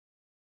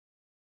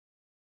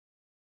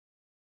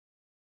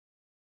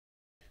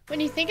When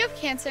you think of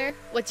cancer,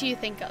 what do you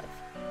think of?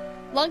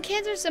 Lung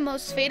cancer is the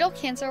most fatal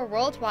cancer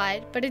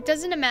worldwide, but it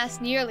doesn't amass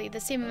nearly the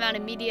same amount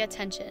of media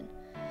attention.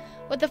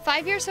 With a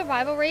 5-year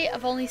survival rate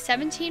of only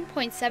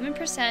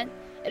 17.7%,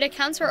 it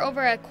accounts for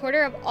over a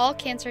quarter of all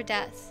cancer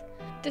deaths.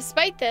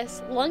 Despite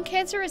this, lung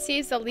cancer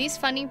receives the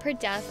least funding per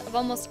death of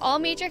almost all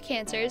major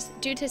cancers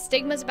due to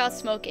stigmas about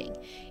smoking,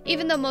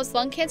 even though most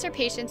lung cancer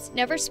patients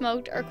never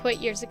smoked or quit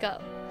years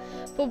ago.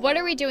 But what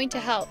are we doing to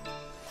help?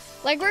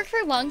 Legwork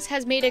for Lungs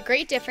has made a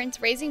great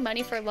difference raising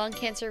money for lung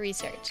cancer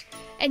research.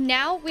 And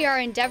now we are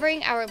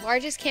endeavoring our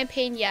largest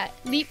campaign yet.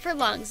 Leap for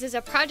Lungs is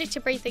a project to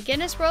break the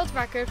Guinness World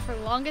Record for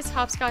longest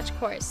hopscotch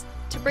course,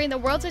 to bring the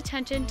world's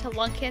attention to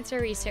lung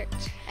cancer research.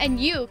 And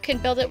you can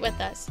build it with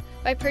us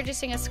by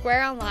purchasing a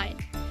square online.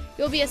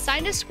 You'll be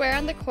assigned a square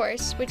on the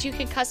course, which you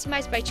can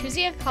customize by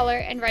choosing a color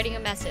and writing a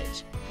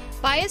message.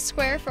 Buy a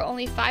square for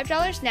only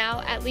 $5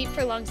 now at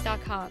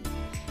leapforlungs.com.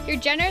 Your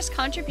generous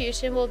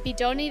contribution will be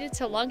donated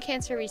to lung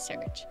cancer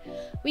research.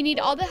 We need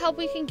all the help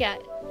we can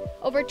get.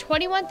 Over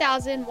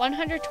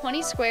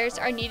 21,120 squares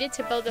are needed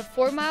to build a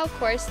 4-mile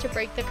course to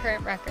break the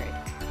current record.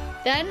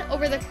 Then,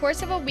 over the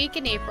course of a week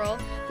in April,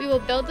 we will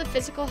build the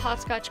physical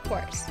hopscotch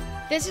course.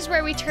 This is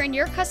where we turn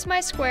your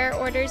customized square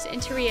orders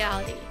into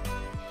reality.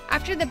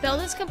 After the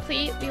build is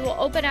complete, we will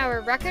open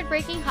our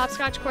record-breaking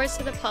hopscotch course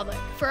to the public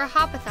for a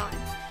hopathon.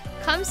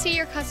 Come see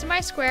your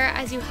customized square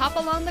as you hop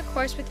along the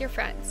course with your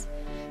friends.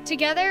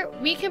 Together,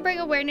 we can bring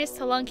awareness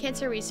to lung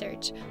cancer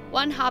research,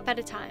 one hop at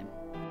a time.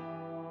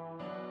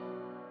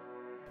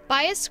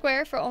 Buy a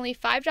square for only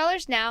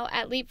 $5 now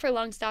at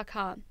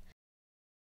leapforlungs.com.